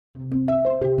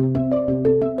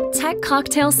Tech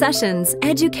Cocktail Sessions,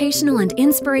 educational and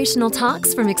inspirational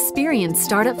talks from experienced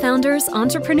startup founders,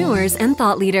 entrepreneurs, and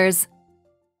thought leaders.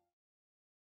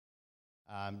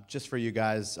 Just for you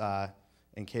guys,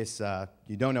 in case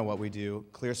you don't know what we do,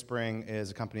 Clearspring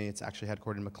is a company that's actually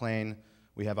headquartered in McLean.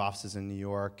 We have offices in New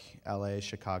York, LA,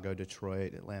 Chicago,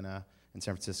 Detroit, Atlanta, and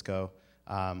San Francisco.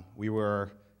 We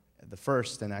were the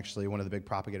first and actually one of the big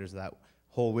propagators of that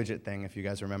whole widget thing, if you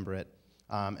guys remember it.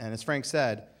 And as Frank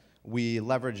said, we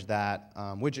leveraged that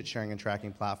widget sharing and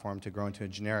tracking platform to grow into a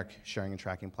generic sharing and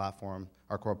tracking platform.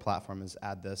 Our core platform is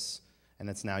Add This, and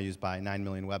it's now used by 9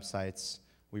 million websites.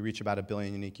 We reach about 1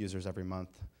 billion unique users every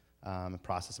month and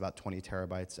process about 20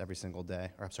 terabytes every single day,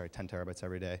 or I'm sorry, 10 terabytes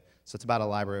every day. So it's about a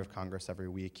Library of Congress every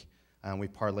week. And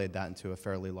we've parlayed that into a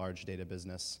fairly large data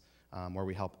business where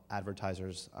we help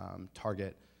advertisers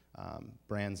target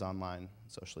brands online,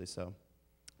 socially. So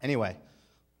anyway,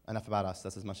 enough about us.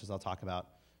 That's as much as I'll talk about.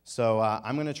 So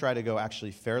I'm going to try to go actually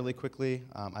fairly quickly.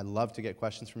 I'd love to get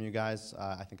questions from you guys.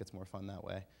 I think it's more fun that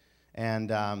way. And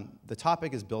the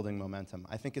topic is building momentum.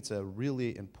 I think it's a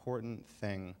really important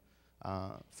thing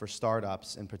for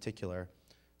startups in particular.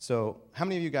 So how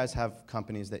many of you guys have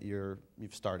companies that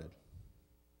you've started?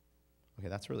 Okay,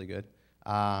 that's really good.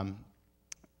 The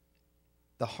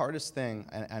hardest thing,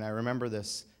 and I remember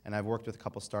this, and I've worked with a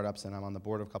couple startups, and I'm on the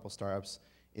board of a couple startups,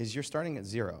 is you're starting at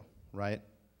zero, right?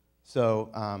 So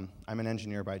I'm an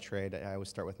engineer by trade. I always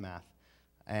start with math.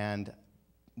 And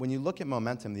when you look at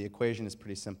momentum, the equation is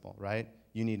pretty simple, right?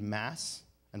 You need mass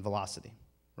and velocity,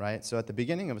 right? So at the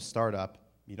beginning of a startup,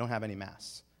 you don't have any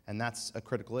mass. And that's a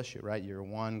critical issue, right? You're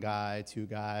one guy, two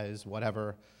guys,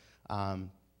 whatever.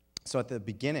 So at the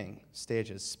beginning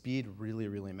stages, speed really,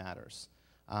 really matters.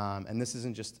 And this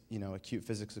isn't just a cute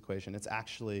physics equation. It's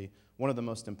actually one of the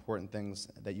most important things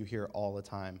that you hear all the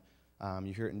time.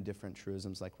 You hear it in different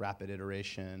truisms like rapid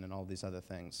iteration and all these other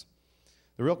things.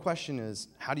 The real question is,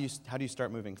 how do you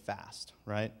start moving fast,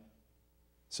 right?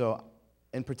 So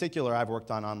in particular, I've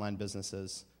worked on online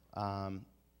businesses.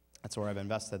 That's where I've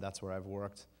invested. That's where I've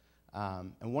worked.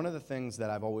 And one of the things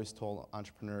that I've always told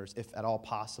entrepreneurs, if at all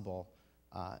possible,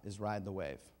 is ride the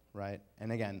wave, right?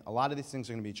 And again, a lot of these things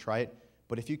are going to be trite,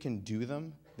 but if you can do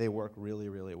them, they work really,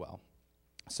 really well.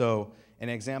 So an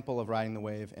example of riding the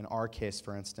wave, in our case,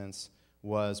 for instance,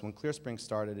 was when Clearspring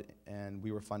started and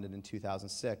we were funded in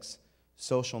 2006,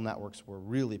 social networks were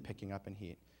really picking up in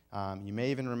heat. You may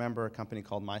even remember a company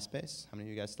called MySpace. How many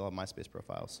of you guys still have MySpace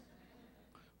profiles?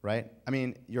 Right? I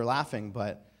mean, you're laughing,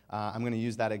 but I'm going to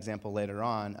use that example later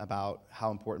on about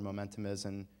how important momentum is.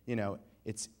 And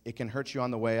it can hurt you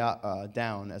on the way up,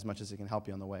 down as much as it can help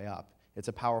you on the way up. It's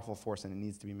a powerful force, and it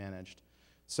needs to be managed.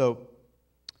 So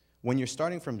when you're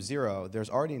starting from zero, there's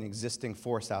already an existing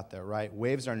force out there, right?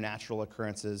 Waves are natural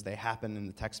occurrences. They happen in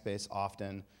the tech space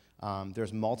often.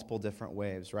 There's multiple different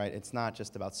waves, right? It's not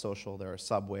just about social. There are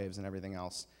subwaves and everything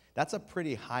else. That's a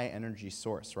pretty high energy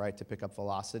source, right, to pick up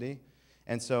velocity.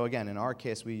 And so again, in our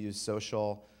case, we use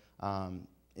social.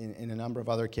 In a number of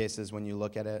other cases, when you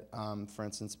look at it, for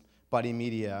instance, Buddy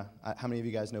Media. How many of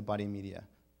you guys know Buddy Media?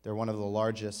 They're one of the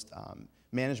largest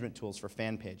management tools for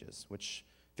fan pages, which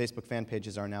Facebook fan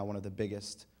pages are now one of the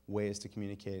biggest ways to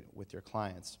communicate with your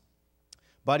clients.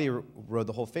 Buddy rode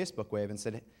the whole Facebook wave and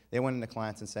said, they went into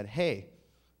clients and said, hey,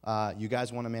 you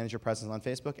guys want to manage your presence on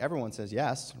Facebook? Everyone says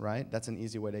yes, right? That's an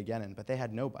easy way to get in, but they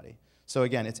had nobody. So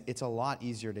again, it's a lot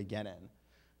easier to get in.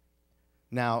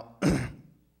 Now,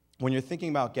 when you're thinking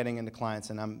about getting into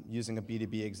clients, and I'm using a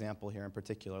B2B example here in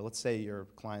particular, let's say your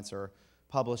clients are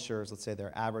publishers, let's say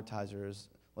they're advertisers,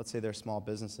 let's say they're small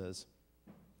businesses.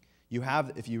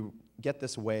 If you get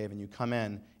this wave and you come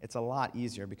in, it's a lot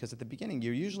easier because at the beginning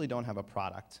you usually don't have a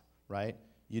product, right?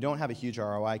 You don't have a huge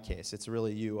ROI case. It's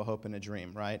really you, a hope and a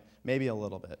dream, right? Maybe a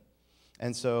little bit.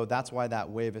 And so that's why that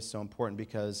wave is so important,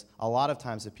 because a lot of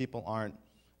times if people aren't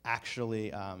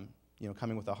actually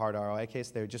coming with a hard ROI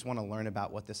case, they just want to learn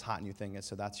about what this hot new thing is,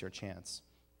 so that's your chance.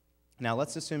 Now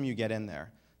let's assume you get in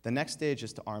there. The next stage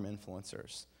is to arm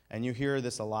influencers. And you hear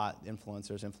this a lot,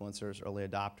 influencers, early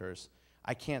adopters.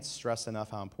 I can't stress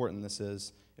enough how important this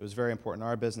is. It was very important in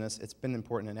our business. It's been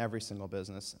important in every single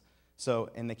business. So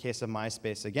in the case of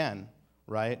MySpace again,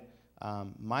 right?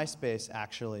 MySpace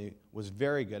actually was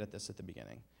very good at this at the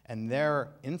beginning. And their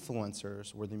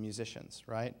influencers were the musicians,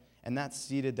 right? And that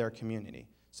seeded their community.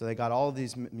 So they got all of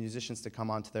these musicians to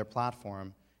come onto their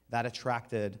platform. That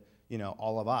attracted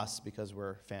all of us because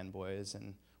we're fanboys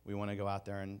and we want to go out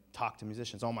there and talk to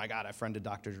musicians. Oh my God, I friended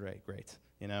Dr. Dre, great.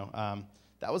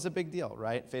 That was a big deal,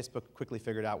 right? Facebook quickly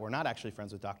figured out we're not actually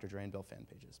friends with Dr. Dre and built fan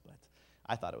pages, but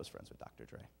I thought it was friends with Dr.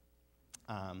 Dre.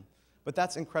 But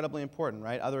that's incredibly important,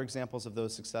 right? Other examples of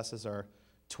those successes are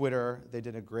Twitter, they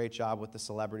did a great job with the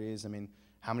celebrities. I mean,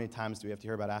 how many times do we have to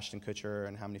hear about Ashton Kutcher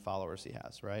and how many followers he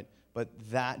has, right? But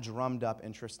that drummed up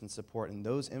interest and support, and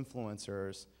those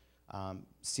influencers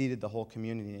seeded the whole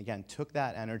community. And again, took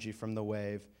that energy from the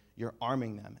wave. You're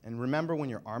arming them. And remember, when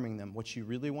you're arming them, what you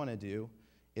really want to do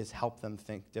is help them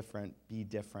think different, be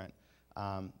different.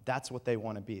 That's what they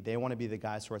want to be. They want to be the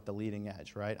guys who are at the leading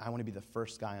edge, right? I want to be the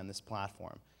first guy on this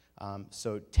platform.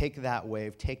 So take that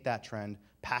wave, take that trend,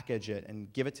 package it,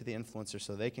 and give it to the influencers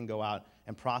so they can go out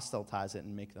and proselytize it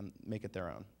and make it their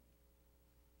own.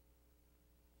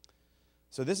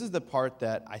 So this is the part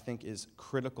that I think is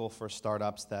critical for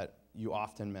startups that you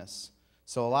often miss.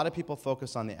 So a lot of people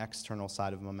focus on the external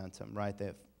side of momentum, right?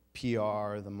 The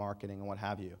PR, the marketing, and what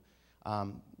have you.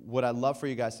 What I'd love for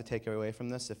you guys to take away from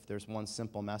this, if there's one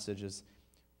simple message, is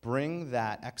bring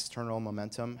that external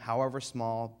momentum, however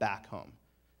small, back home.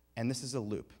 And this is a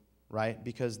loop, right?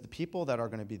 Because the people that are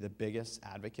going to be the biggest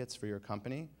advocates for your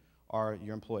company are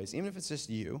your employees, even if it's just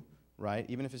you, right?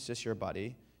 Even if it's just your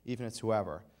buddy, even if it's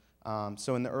whoever.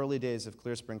 So in the early days of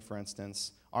Clearspring, for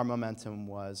instance, our momentum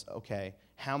was, okay,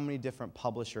 how many different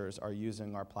publishers are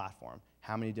using our platform?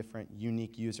 How many different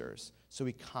unique users? So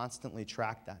we constantly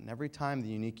tracked that. And every time the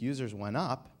unique users went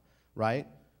up, right,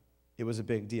 it was a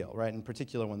big deal, right? In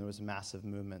particular, when there was a massive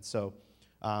movement. So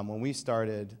when we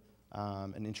started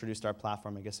and introduced our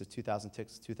platform, I guess in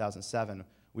 2006, 2007,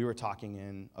 we were talking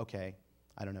in, okay,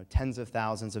 I don't know, tens of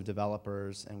thousands of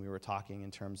developers, and we were talking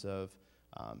in terms of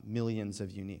millions of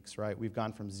uniques, right? We've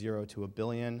gone from 0 to 1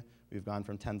 billion. We've gone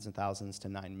from tens of thousands to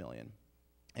 9 million.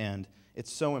 And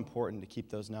it's so important to keep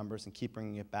those numbers and keep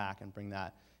bringing it back and bring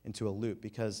that into a loop,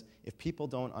 because if people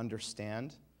don't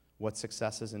understand what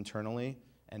success is internally,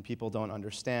 and people don't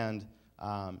understand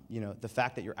the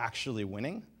fact that you're actually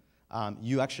winning,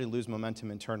 you actually lose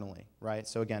momentum internally, right?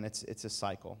 So again, it's a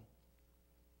cycle.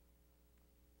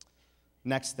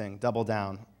 Next thing, double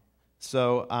down.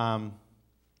 So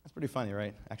that's pretty funny,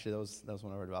 right? Actually, that was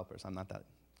one of our developers. I'm not that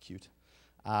cute.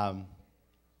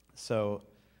 So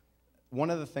one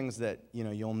of the things that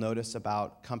you'll notice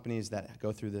about companies that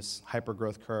go through this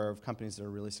hyper-growth curve, companies that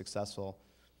are really successful,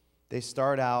 they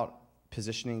start out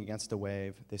positioning against a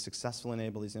wave. They successfully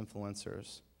enable these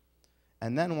influencers.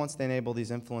 And then once they enable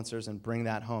these influencers and bring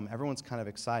that home, everyone's kind of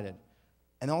excited.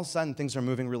 And all of a sudden, things are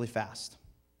moving really fast.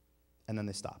 And then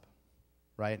they stop,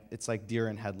 right? It's like deer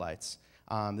in headlights.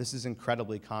 This is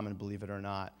incredibly common, believe it or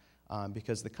not,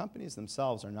 because the companies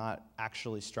themselves are not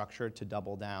actually structured to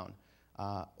double down,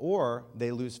 or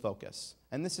they lose focus.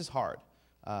 And this is hard.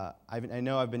 I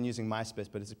know I've been using MySpace,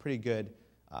 but it's a pretty good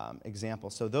example.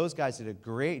 So those guys did a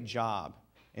great job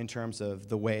in terms of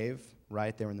the wave,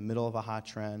 right? They were in the middle of a hot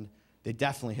trend. They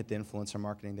definitely hit the influencer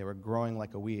marketing. They were growing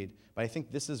like a weed. But I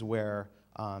think this is where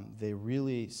they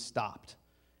really stopped.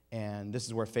 And this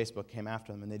is where Facebook came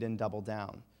after them, and they didn't double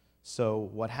down. So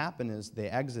what happened is they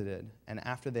exited, and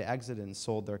after they exited and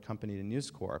sold their company to News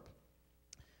Corp,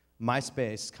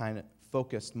 MySpace kind of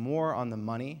focused more on the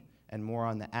money and more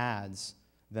on the ads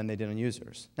than they did on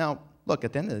users. Now, look,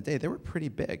 at the end of the day, they were pretty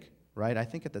big, right? I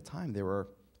think at the time they were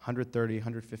 130,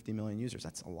 150 million users.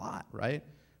 That's a lot, right?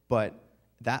 But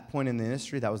that point in the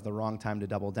industry, that was the wrong time to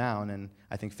double down, and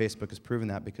I think Facebook has proven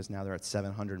that because now they're at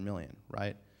 700 million,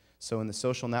 right? So in the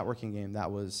social networking game,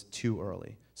 that was too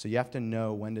early. So you have to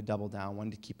know when to double down, when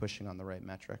to keep pushing on the right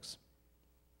metrics.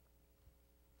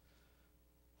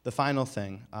 The final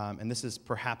thing, and this is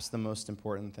perhaps the most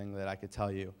important thing that I could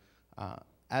tell you,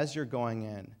 as you're going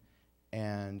in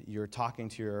and you're talking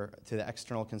to the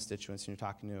external constituents, and you're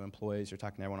talking to employees, you're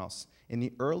talking to everyone else, in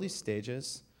the early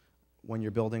stages, when you're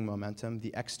building momentum,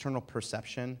 the external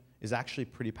perception is actually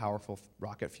pretty powerful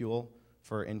rocket fuel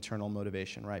for internal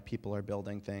motivation, right? People are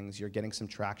building things, you're getting some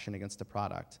traction against the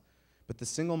product. But the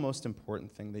single most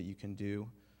important thing that you can do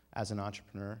as an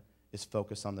entrepreneur is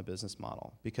focus on the business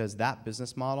model. Because that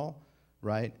business model,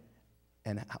 right,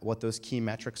 and what those key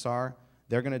metrics are,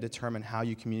 they're going to determine how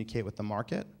you communicate with the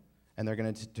market, and they're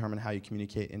going to determine how you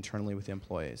communicate internally with the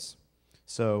employees.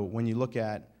 So when you look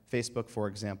at Facebook, for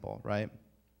example, right,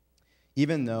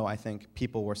 even though I think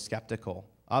people were skeptical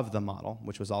of the model,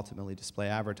 which was ultimately display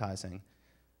advertising,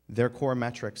 their core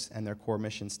metrics and their core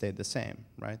mission stayed the same,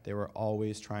 right? They were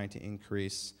always trying to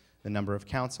increase the number of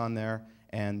counts on there,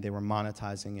 and they were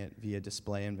monetizing it via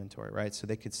display inventory, right? So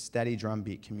they could steady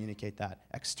drumbeat communicate that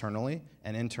externally,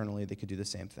 and internally they could do the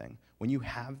same thing. When you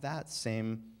have that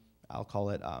same, I'll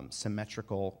call it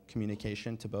symmetrical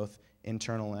communication to both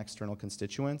internal and external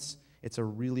constituents, it's a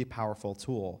really powerful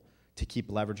tool to keep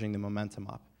leveraging the momentum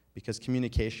up, because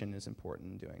communication is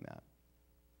important in doing that.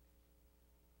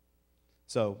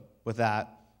 So with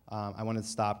that, I wanted to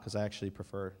stop because I actually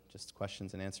prefer just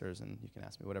questions and answers, and you can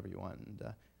ask me whatever you want. And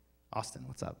Austin,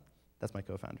 what's up? That's my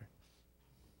co-founder.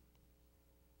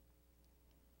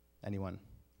 Anyone?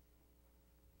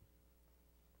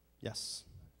 Yes.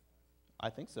 I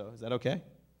think so. Is that okay?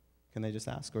 Can they just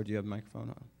ask, or do you have a microphone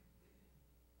on?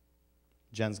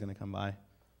 Jen's going to come by.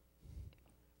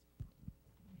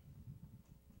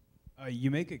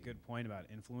 You make a good point about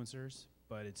influencers,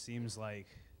 but it seems like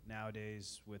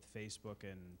nowadays with Facebook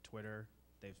and Twitter,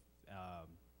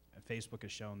 Facebook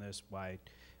has shown this by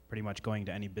pretty much going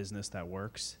to any business that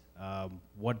works.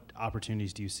 What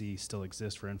opportunities do you see still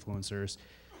exist for influencers,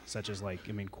 such as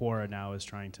Quora now is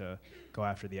trying to go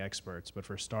after the experts, but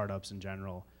for startups in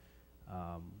general,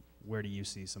 where do you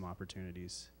see some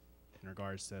opportunities in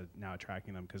regards to now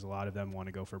attracting them? Because a lot of them want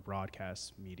to go for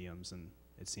broadcast mediums, and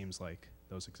it seems like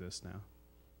those exist now.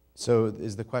 So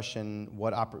is the question,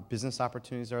 what business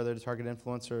opportunities are there to target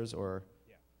influencers, or?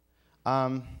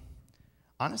 Yeah.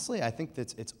 Honestly, I think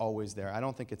that it's always there. I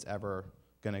don't think it's ever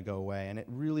going to go away, and it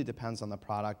really depends on the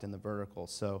product and the vertical.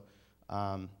 So,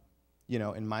 in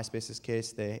MySpace's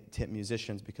case, they tip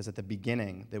musicians because at the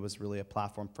beginning, there was really a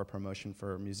platform for promotion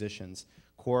for musicians.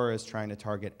 Quora is trying to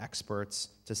target experts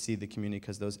to see the community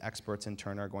because those experts in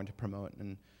turn are going to promote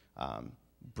and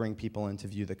bring people in to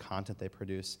view the content they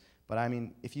produce. But I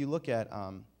mean, if you look at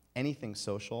anything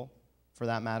social, for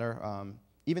that matter,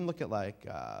 even look at like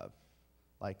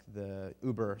the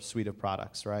Uber suite of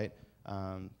products, right?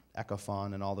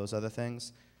 Ecophon and all those other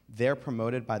things. They're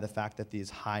promoted by the fact that these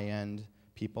high-end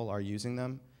people are using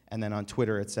them. And then on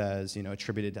Twitter it says,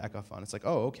 attributed to Ecophon. It's like,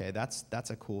 oh, okay, that's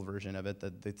a cool version of it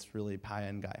that's really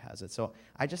high-end guy has it. So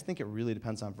I just think it really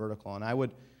depends on vertical. And I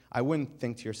wouldn't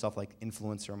think to yourself like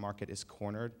influencer market is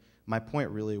cornered. My point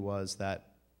really was that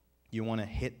you want to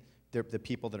hit the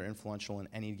people that are influential in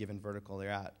any given vertical they're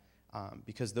at.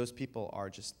 Because those people are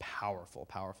just powerful,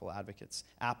 powerful advocates.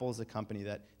 Apple is a company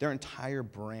that their entire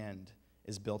brand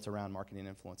is built around marketing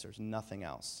influencers, nothing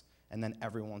else. And then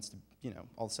everyone wants to,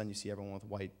 all of a sudden you see everyone with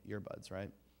white earbuds, right?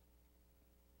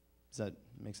 Does that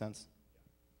make sense?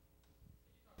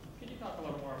 Can you talk a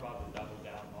little more about the double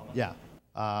down moment? Yeah.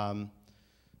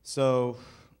 So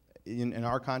in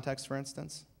our context, for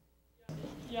instance?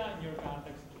 Yeah, in your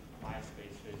context,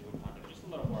 MySpace, Facebook context, just a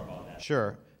little more about that.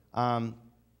 Sure.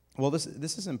 Well, this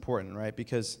is important, right?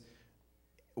 Because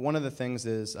one of the things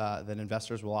is that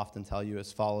investors will often tell you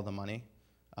is follow the money.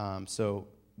 So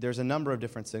there's a number of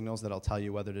different signals that'll tell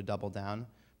you whether to double down.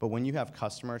 But when you have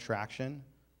customer attraction,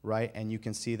 right, and you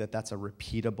can see that that's a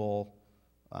repeatable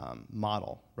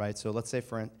model, right? So let's say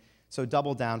so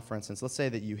double down, for instance, let's say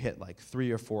that you hit like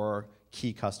 3 or 4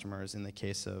 key customers in the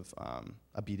case of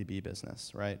a B2B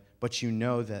business, right? But you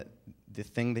know that the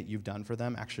thing that you've done for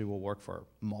them actually will work for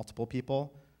multiple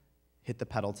people. Hit the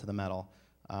pedal to the metal.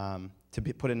 To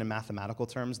put it in mathematical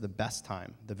terms, the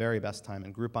very best time,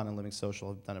 and Groupon and Living Social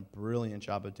have done a brilliant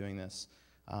job of doing this,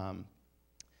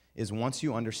 is once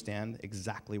you understand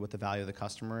exactly what the value of the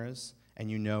customer is, and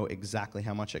you know exactly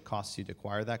how much it costs you to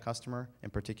acquire that customer, in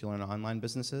particular in online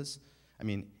businesses. I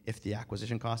mean, if the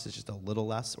acquisition cost is just a little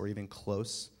less or even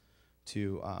close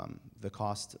to the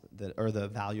cost or the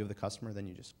value of the customer, then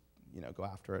you just go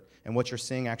after it. And what you're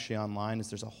seeing actually online is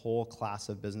there's a whole class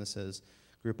of businesses,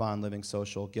 Groupon, Living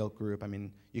Social, Gilt Group. I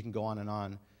mean, you can go on and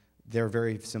on. They're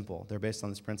very simple. They're based on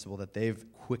this principle that they've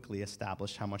quickly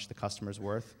established how much the customer's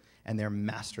worth, and they're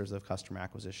masters of customer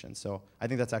acquisition. So I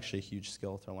think that's actually a huge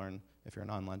skill to learn if you're an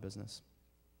online business.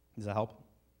 Does that help?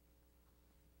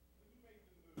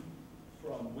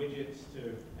 From widgets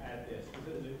to add this,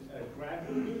 was it a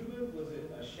gradual movement? Was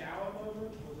it a shower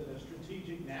moment? Was it a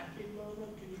strategic napkin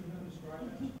moment? Can you kind of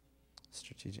describe that?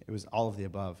 Strategic. It was all of the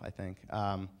above, I think.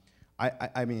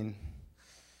 I mean,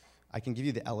 I can give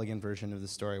you the elegant version of the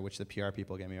story, which the PR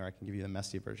people gave me, or I can give you the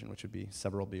messy version, which would be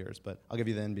several beers, but I'll give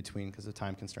you the in-between because of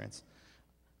time constraints.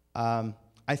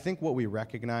 I think what we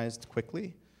recognized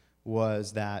quickly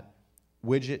was that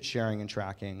widget sharing and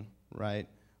tracking, right,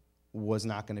 was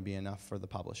not going to be enough for the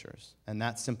publishers. And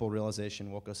that simple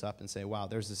realization woke us up and say, wow,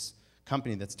 there's this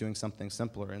company that's doing something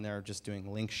simpler, and they're just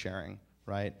doing link sharing,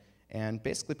 right? And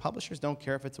basically, publishers don't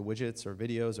care if it's widgets or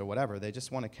videos or whatever. They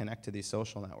just want to connect to these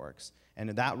social networks. And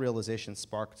that realization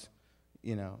sparked,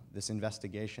 this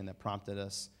investigation that prompted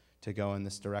us to go in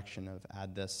this direction of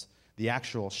add this. The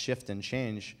actual shift and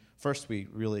change, first we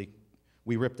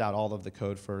ripped out all of the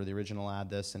code for the original add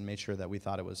this and made sure that we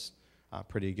thought it was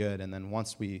pretty good. And then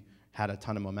once we had a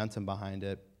ton of momentum behind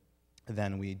it,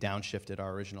 then we downshifted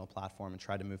our original platform and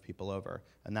tried to move people over.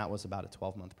 And that was about a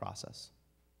 12-month process.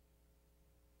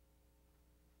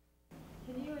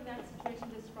 Can you, in that situation,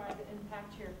 describe the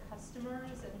impact to your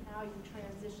customers and how how you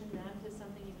transitioned them to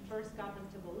something you first got them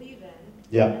to believe in.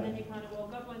 Yeah. And then you kind of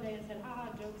woke up one day and said,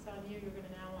 haha, joke's on you, you're going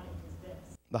to now want to use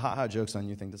this. The ha-ha joke's on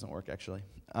you thing doesn't work, actually.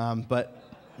 But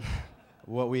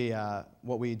what we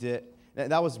did,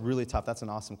 that was really tough. That's an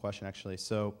awesome question, actually.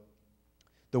 So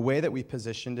the way that we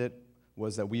positioned it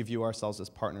was that we view ourselves as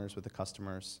partners with the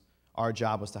customers. Our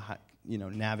job was to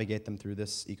navigate them through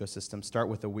this ecosystem, start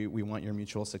with a we want your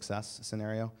mutual success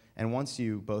scenario. And once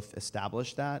you both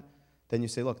establish that, then you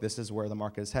say, look, this is where the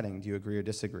market is heading. Do you agree or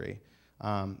disagree?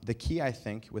 The key, I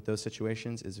think, with those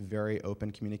situations is very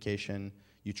open communication.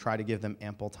 You try to give them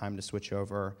ample time to switch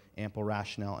over, ample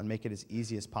rationale, and make it as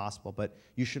easy as possible. But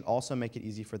you should also make it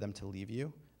easy for them to leave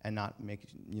you and not make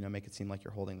it seem like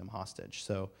you're holding them hostage.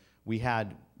 So we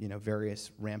had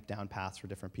various ramp down paths for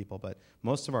different people, but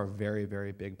most of our very,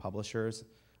 very big publishers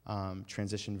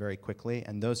transitioned very quickly,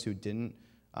 and those who didn't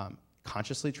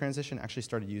consciously transition actually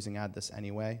started using AddThis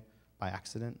anyway by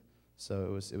accident.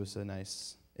 So it was a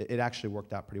nice. It actually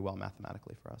worked out pretty well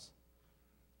mathematically for us.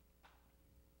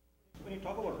 When you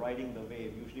talk about riding the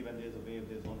wave, usually when there's a wave,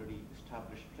 there's already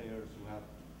established players who have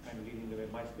kind of leading the way.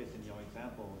 MySpace in your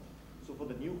example. So for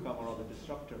the newcomer or the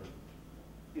disruptor,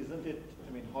 isn't it?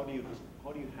 I mean, how do you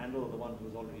handle the one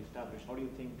who's already established? Do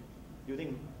you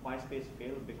think MySpace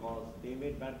failed because they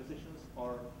made bad decisions,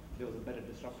 or there was a better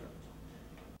disruptor?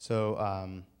 So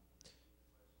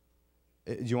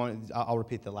do you want? I'll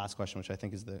repeat the last question, which I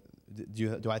think is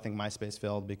do I think MySpace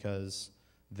failed because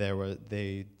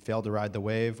they failed to ride the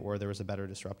wave, or there was a better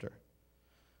disruptor?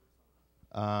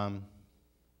 Let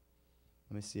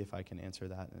me see if I can answer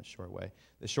that in a short way.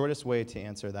 The shortest way to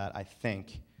answer that, I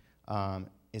think,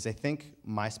 is I think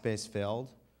MySpace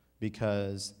failed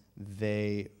because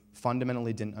they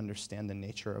fundamentally didn't understand the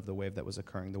nature of the wave that was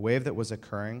occurring. The wave that was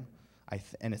occurring,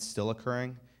 and it's still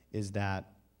occurring, is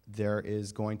that there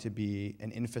is going to be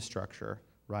an infrastructure,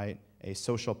 right, a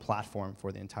social platform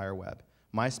for the entire web.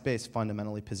 MySpace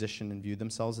fundamentally positioned and viewed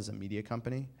themselves as a media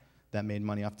company that made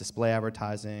money off display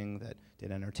advertising, that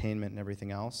did entertainment and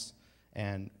everything else.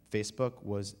 And Facebook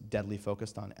was deadly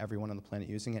focused on everyone on the planet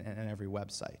using it and every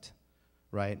website,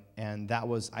 right? And that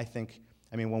was, I think,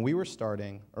 when we were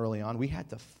starting early on, we had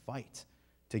to fight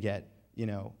to get,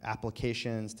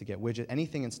 applications, to get widgets,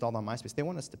 anything installed on MySpace. They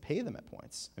want us to pay them at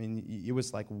points. It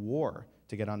was like war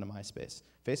to get onto MySpace.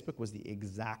 Facebook was the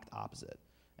exact opposite.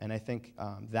 And I think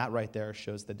that right there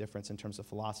shows the difference in terms of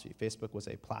philosophy. Facebook was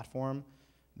a platform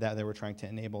that they were trying to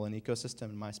enable an ecosystem,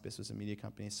 and MySpace was a media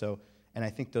company. So, and I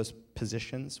think those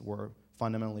positions were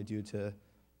fundamentally due to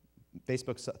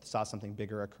Facebook saw something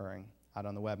bigger occurring out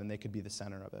on the web, and they could be the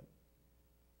center of it.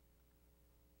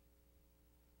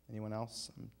 Anyone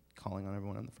else? I'm calling on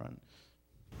everyone in the front.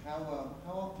 How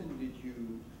often did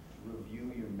you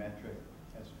review your metric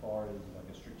as far as like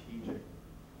a strategic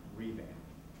revamp?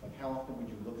 Like how often would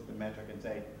you look at the metric and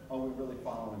say, oh, we're really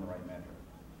following the right metric?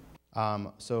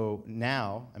 So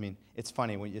now, it's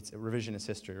funny, it's revisionist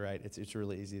history, right? It's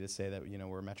really easy to say that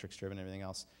we're metrics driven and everything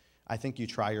else. I think you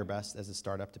try your best as a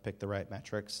startup to pick the right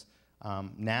metrics.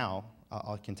 Now,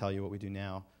 I can tell you what we do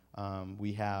now.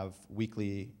 We have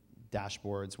weekly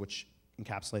dashboards which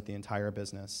encapsulate the entire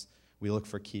business. We look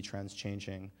for key trends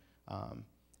changing.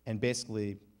 And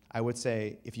basically, I would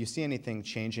say if you see anything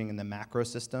changing in the macro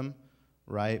system,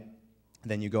 right,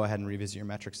 then you go ahead and revisit your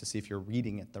metrics to see if you're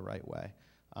reading it the right way.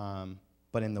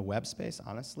 But in the web space,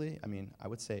 honestly, I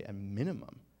would say at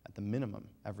the minimum,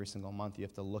 every single month you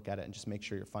have to look at it and just make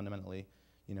sure you're fundamentally,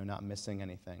 not missing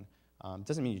anything.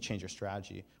 Doesn't mean you change your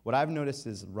strategy. What I've noticed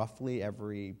is roughly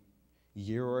every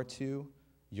year or two,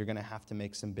 you're going to have to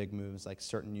make some big moves, like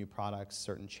certain new products,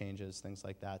 certain changes, things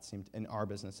like that seem in our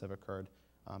business have occurred.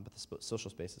 But the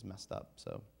social space is messed up,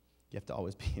 so you have to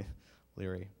always be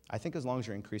leery. I think as long as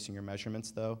you're increasing your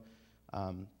measurements, though,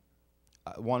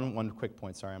 one quick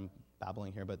point, sorry, I'm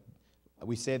babbling here, but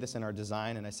we say this in our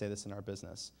design and I say this in our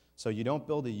business. So you don't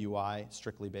build a UI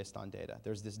strictly based on data.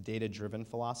 There's this data-driven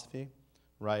philosophy,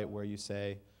 right, where you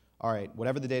say, all right,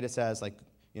 whatever the data says, like,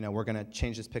 we're going to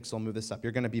change this pixel, move this up.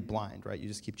 You're going to be blind, right? You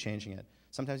just keep changing it.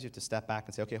 Sometimes you have to step back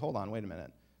and say, okay, hold on, wait a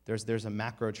minute. There's a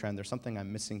macro trend. There's something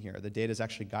I'm missing here. The data is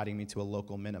actually guiding me to a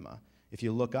local minima. If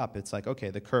you look up, it's like,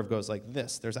 okay, the curve goes like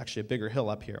this. There's actually a bigger hill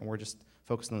up here, and we're just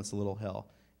focused on this little hill.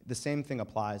 The same thing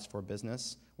applies for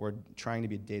business. We're trying to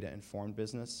be a data-informed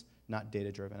business, not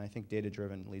data-driven. I think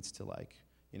data-driven leads to, like,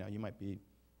 you might be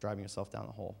driving yourself down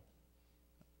a hole.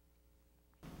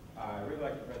 I really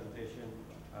like the presentation.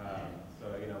 So,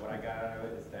 what I got out of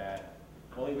it is that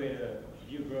the only way to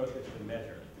view growth is to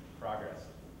measure progress.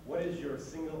 What is your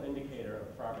single indicator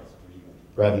of progress for you?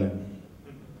 Revenue.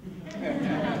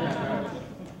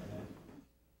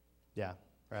 Yeah,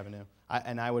 revenue.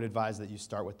 And I would advise that you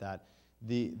start with that.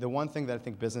 The one thing that I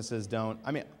think businesses don't,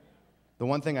 the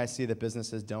one thing I see that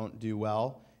businesses don't do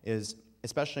well is,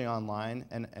 especially online,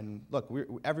 and look,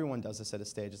 everyone does this at a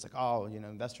stage. It's like, oh,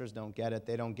 investors don't get it,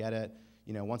 they don't get it.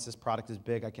 Once this product is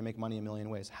big, I can make money a million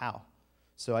ways. How?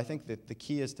 So I think that the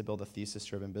key is to build a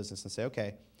thesis-driven business and say,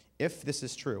 okay, if this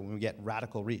is true, when we get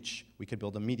radical reach, we could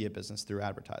build a media business through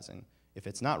advertising. If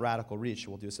it's not radical reach,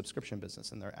 we'll do a subscription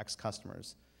business and there are X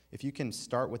customers. If you can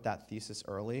start with that thesis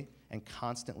early and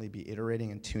constantly be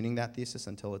iterating and tuning that thesis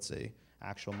until it's an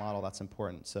actual model, that's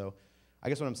important. So I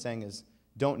guess what I'm saying is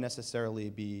don't necessarily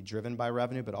be driven by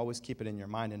revenue, but always keep it in your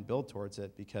mind and build towards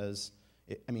it because,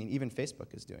 even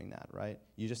Facebook is doing that, right?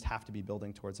 You just have to be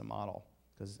building towards a model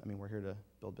because, we're here to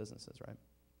build businesses, right?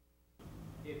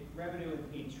 If revenue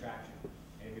impedes traction,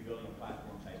 and if you're building a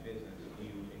platform-type business, do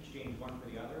you exchange one for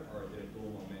the other, or is it a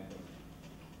dual momentum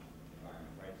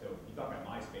environment, right? So you talk about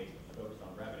MySpace, which is focused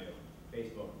on revenue.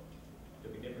 Facebook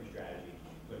took a different strategy,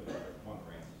 put one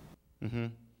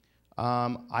brands.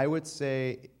 I would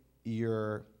say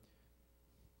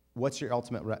what's your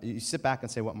ultimate, you sit back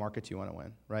and say what market do you want to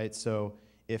win, right? So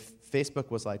if Facebook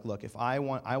was like, look, if I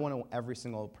want every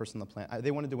single person on the planet,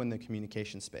 they wanted to win the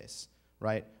communication space,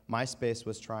 right? MySpace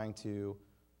was trying to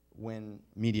win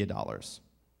media dollars,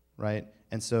 right?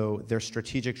 And so their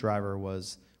strategic driver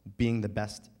was being the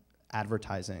best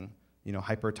advertising,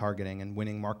 hyper-targeting and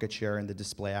winning market share in the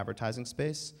display advertising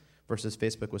space versus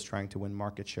Facebook was trying to win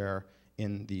market share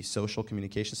in the social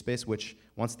communication space, which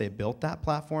once they built that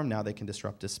platform, now they can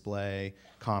disrupt display,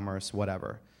 commerce,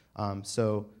 whatever.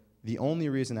 So the only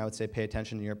reason I would say pay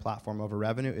attention to your platform over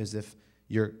revenue is if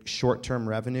your short-term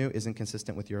revenue isn't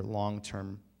consistent with your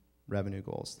long-term revenue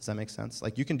goals. Does that make sense?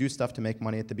 Like you can do stuff to make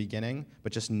money at the beginning,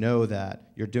 but just know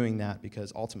that you're doing that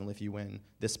because ultimately if you win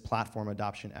this platform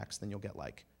adoption X, then you'll get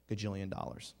like gajillion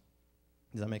dollars.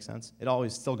 Does that make sense? It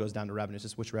always still goes down to revenue. It's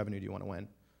just which revenue do you want to win?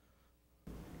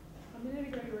 A minute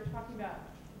ago you were talking about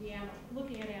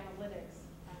looking at analytics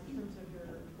in terms of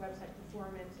your website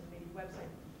performance and maybe website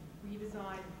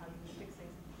redesign and how you can fix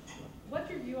things. What's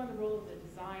your view on the role of the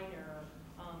designer,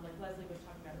 like Leslie was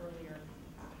talking about earlier?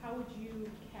 How would you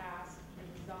cast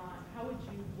the design, how would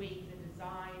you weight the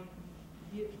design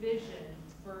vision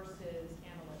versus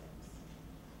analytics?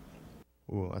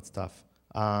 Ooh, that's tough.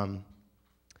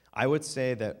 I would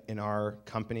say that in our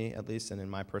company, at least, and in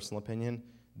my personal opinion,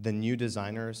 the new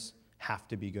designers have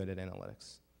to be good at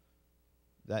analytics.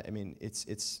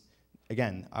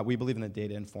 Again, we believe in the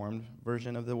data-informed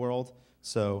version of the world.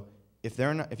 So if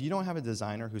you don't have a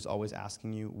designer who's always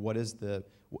asking you what is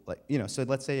so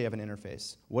let's say you have an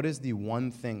interface. What is the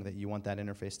one thing that you want that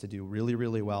interface to do really,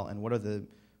 really well, and what are the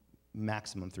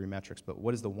maximum 3 metrics, but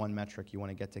what is the one metric you want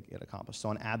to get accomplished? So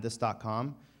on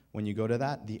addthis.com, when you go to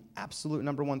that, the absolute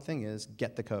 #1 thing is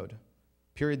get the code,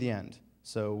 period, the end.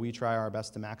 So we try our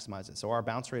best to maximize it. So our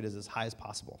bounce rate is as high as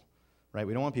possible, right?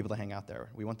 We don't want people to hang out there.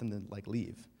 We want them to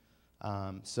leave.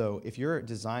 So if your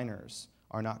designers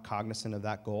are not cognizant of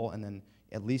that goal and then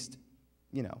at least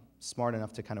smart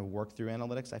enough to kind of work through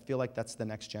analytics, I feel like that's the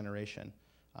next generation.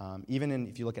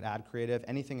 If you look at ad creative,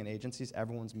 anything in agencies,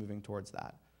 everyone's moving towards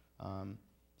that.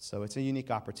 So it's a unique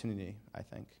opportunity, I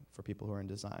think, for people who are in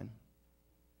design.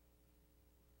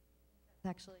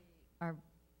 That's actually our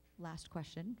last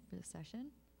question for the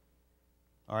session.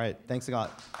 All right, thanks a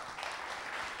lot.